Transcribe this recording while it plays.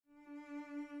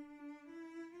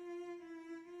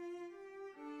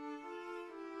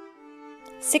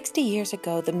60 years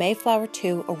ago, the Mayflower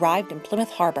II arrived in Plymouth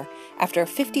Harbor after a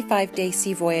 55-day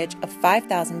sea voyage of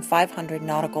 5,500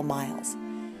 nautical miles.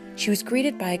 She was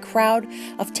greeted by a crowd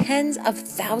of tens of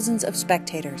thousands of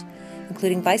spectators,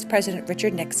 including Vice President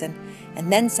Richard Nixon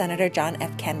and then Senator John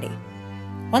F. Kennedy.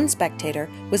 One spectator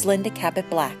was Linda Cabot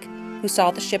Black, who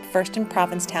saw the ship first in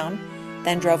Provincetown,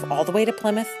 then drove all the way to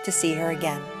Plymouth to see her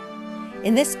again.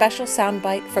 In this special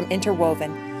soundbite from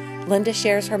Interwoven, Linda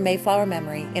shares her Mayflower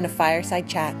memory in a fireside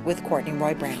chat with Courtney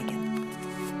Roy Brannigan.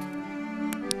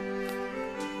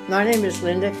 My name is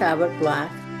Linda Cabot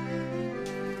Black,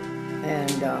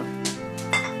 and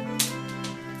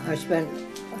I spent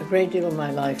a great deal of my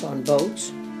life on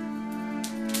boats,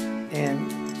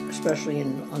 and especially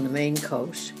on the Maine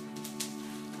coast.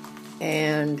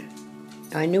 And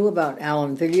I knew about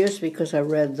Alan Villiers because I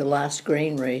read The Last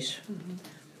Grain Race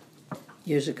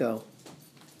years ago.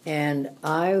 And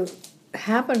I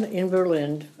happened in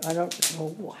Berlin, I don't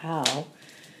know how,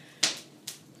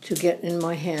 to get in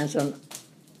my hands on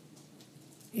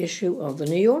issue of the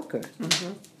New Yorker.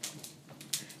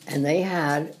 And they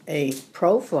had a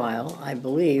profile, I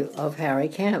believe, of Harry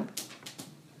Kemp,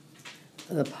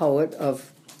 the poet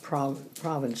of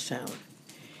Provincetown.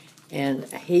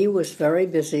 And he was very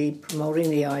busy promoting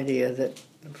the idea that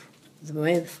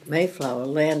the Mayflower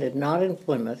landed not in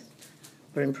Plymouth,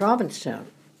 but in Provincetown,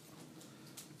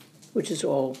 which has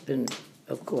all been,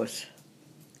 of course,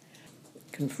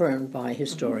 confirmed by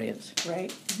historians.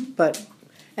 Right. But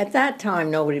at that time,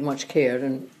 nobody much cared,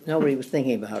 and nobody was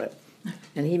thinking about it.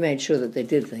 And he made sure that they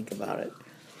did think about it.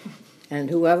 And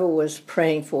whoever was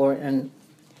praying for and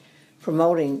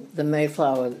promoting the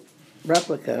Mayflower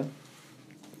replica,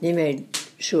 he made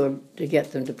sure to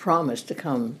get them to promise to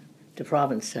come to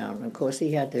Provincetown. And of course,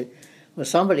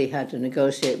 somebody had to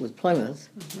negotiate with Plymouth,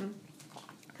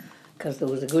 because there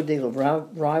was a good deal of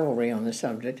rivalry on the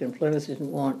subject, and Plymouth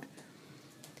didn't want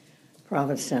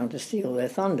Provincetown to steal their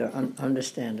thunder,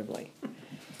 understandably.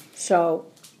 So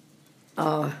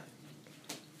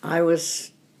I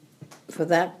was,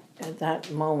 at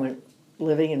that moment,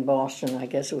 living in Boston, I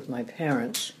guess with my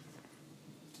parents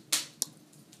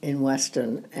in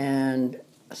Weston, and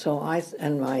so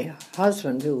and my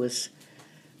husband, who was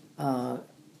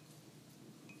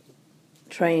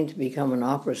trained to become an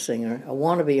opera singer, a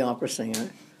wannabe opera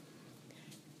singer,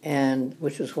 and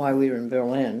which was why we were in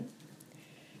Berlin.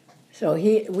 So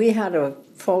we had a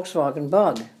Volkswagen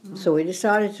Bug, so we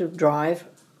decided to drive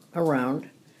around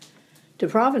to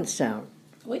Provincetown.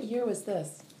 What year was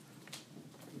this?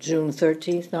 June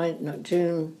 13th,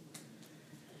 June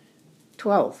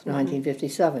 12th,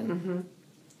 1957,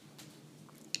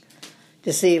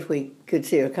 to see if we could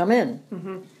see her come in.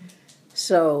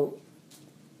 So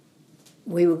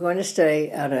we were going to stay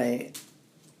at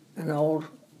an old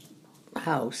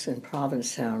house in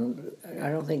Provincetown. I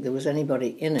don't think there was anybody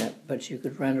in it, but you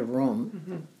could rent a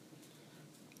room.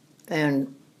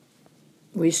 And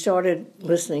we started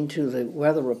listening to the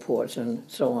weather reports and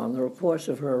so on, the reports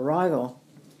of her arrival.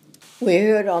 We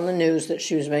heard on the news that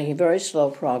she was making very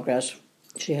slow progress.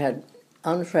 She had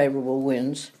unfavorable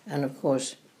winds, and of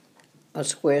course, a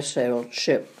square-sailed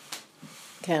ship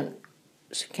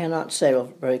cannot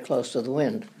sail very close to the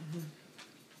wind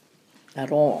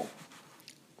at all.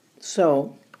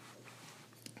 So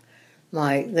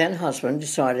my then husband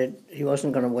decided he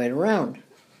wasn't going to wait around.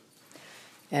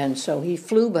 And so he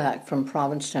flew back from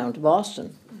Provincetown to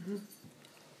Boston.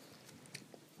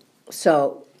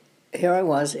 So here I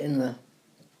was in the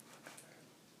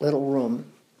little room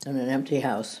in an empty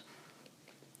house.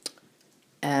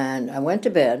 And I went to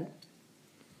bed.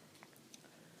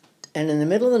 And in the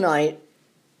middle of the night,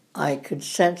 I could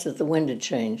sense that the wind had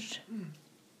changed.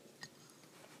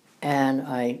 And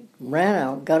I ran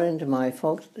out, got into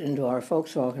our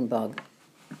Volkswagen Bug,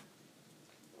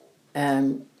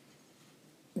 and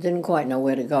didn't quite know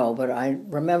where to go, but I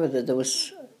remember that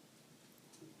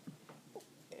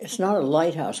it's not a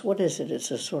lighthouse. What is it?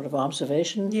 It's a sort of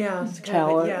observation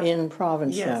tower in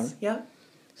Provincetown. Yes, yeah.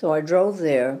 So I drove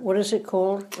there. What is it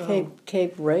called?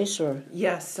 Cape Race or?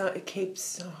 Yes,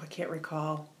 Cape's, I can't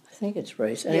recall. I think it's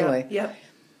Race. Anyway. Yeah.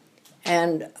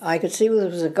 And I could see there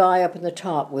was a guy up in the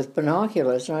top with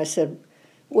binoculars, and I said,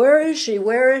 "Where is she?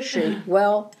 Where is she?"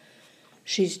 Well,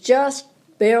 she's just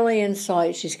barely in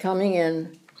sight. She's coming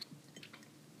in.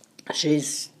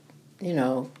 She's,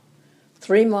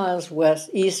 3 miles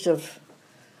east of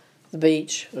the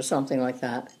beach or something like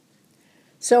that.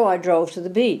 So I drove to the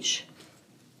beach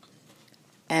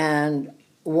and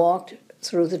walked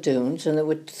through the dunes, and there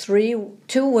were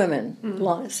two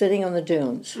women sitting on the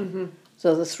dunes.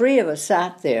 So the three of us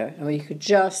sat there, and we could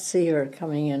just see her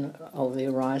coming in over the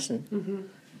horizon.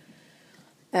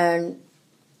 And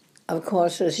of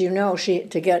course, as you know,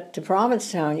 to get to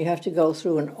Provincetown, you have to go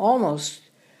through an almost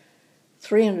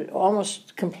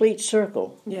complete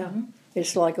circle. Yeah.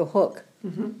 It's like a hook.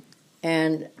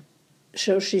 And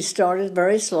so she started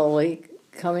very slowly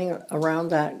coming around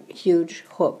that huge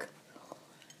hook.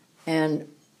 And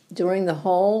during the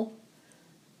whole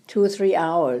 2 or 3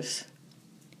 hours,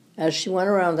 as she went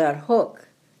around that hook,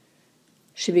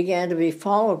 she began to be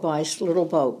followed by little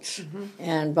boats.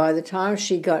 And by the time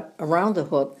she got around the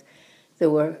hook, there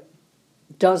were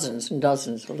dozens and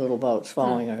dozens of little boats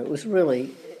following her. It was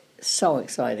really so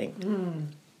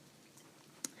exciting.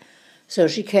 So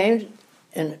she came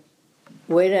and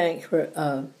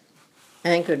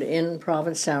anchored in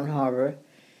Provincetown Harbor,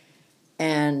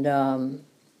 and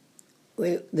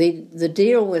the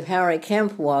deal with Harry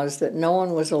Kemp was that no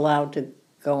one was allowed to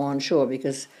go on shore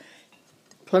because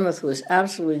Plymouth was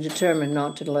absolutely determined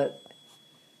not to let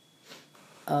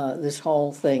this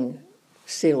whole thing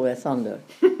steal their thunder.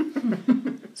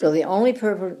 So the only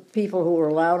people who were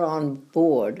allowed on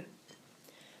board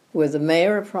were the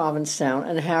mayor of Provincetown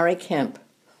and Harry Kemp,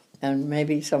 and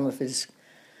maybe some of his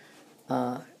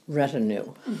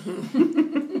retinue.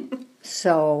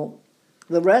 So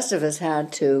the rest of us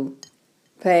had to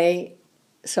pay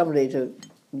somebody to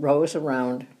row us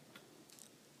around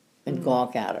and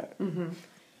gawk at her.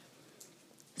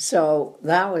 So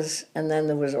that was, and then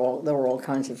there were all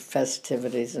kinds of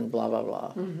festivities and blah blah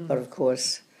blah. But of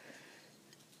course,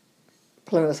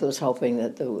 Plymouth was hoping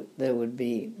that there would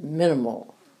be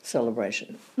minimal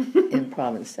celebration in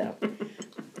Provincetown.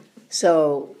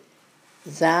 So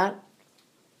that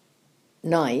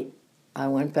night, I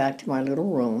went back to my little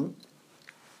room,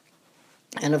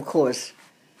 and of course,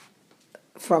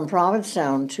 from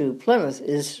Provincetown to Plymouth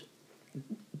is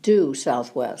due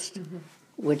southwest,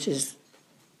 which is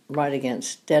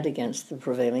dead against the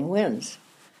prevailing winds.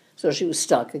 So she was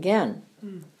stuck again.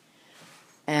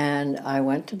 And I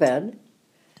went to bed,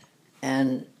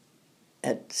 and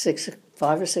at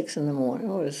 5 or 6 in the morning,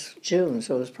 it was June,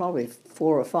 so it was probably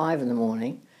 4 or 5 in the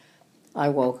morning, I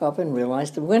woke up and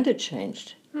realized the wind had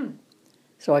changed.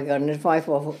 So I got into my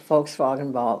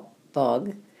Volkswagen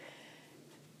Bug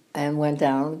and went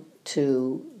down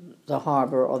to the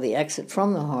harbor, or the exit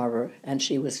from the harbor, and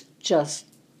she was just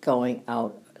going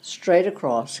out straight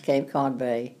across Cape Cod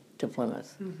Bay to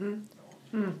Plymouth.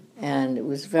 And it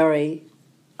was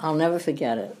I'll never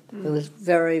forget it. It was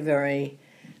very, very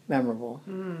memorable.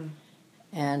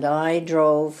 And I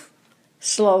drove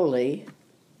slowly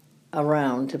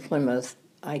around to Plymouth.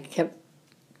 I kept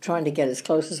trying to get as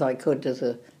close as I could to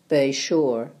the bay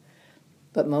shore,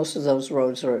 but most of those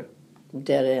roads are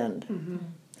dead end.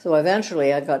 So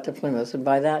eventually I got to Plymouth, and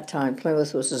by that time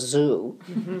Plymouth was a zoo,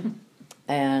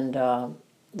 and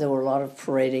there were a lot of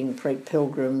parading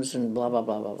pilgrims and blah, blah,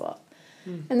 blah, blah, blah.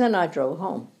 And then I drove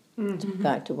home,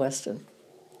 back to Weston.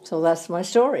 So that's my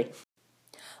story.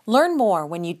 Learn more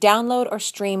when you download or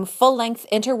stream full-length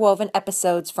interwoven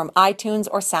episodes from iTunes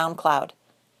or SoundCloud.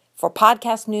 For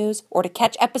podcast news or to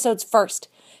catch episodes first,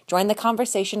 join the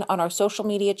conversation on our social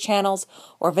media channels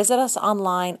or visit us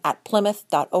online at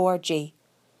plymouth.org.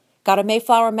 Got a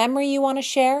Mayflower memory you want to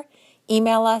share?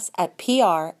 Email us at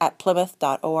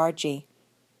pr@plymouth.org.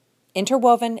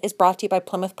 Interwoven is brought to you by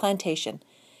Plymouth Plantation.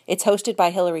 It's hosted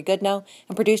by Hillary Goodnow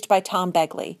and produced by Tom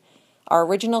Begley. Our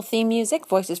original theme music,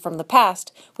 Voices from the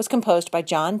Past, was composed by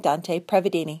John Dante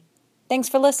Prevedini. Thanks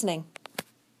for listening.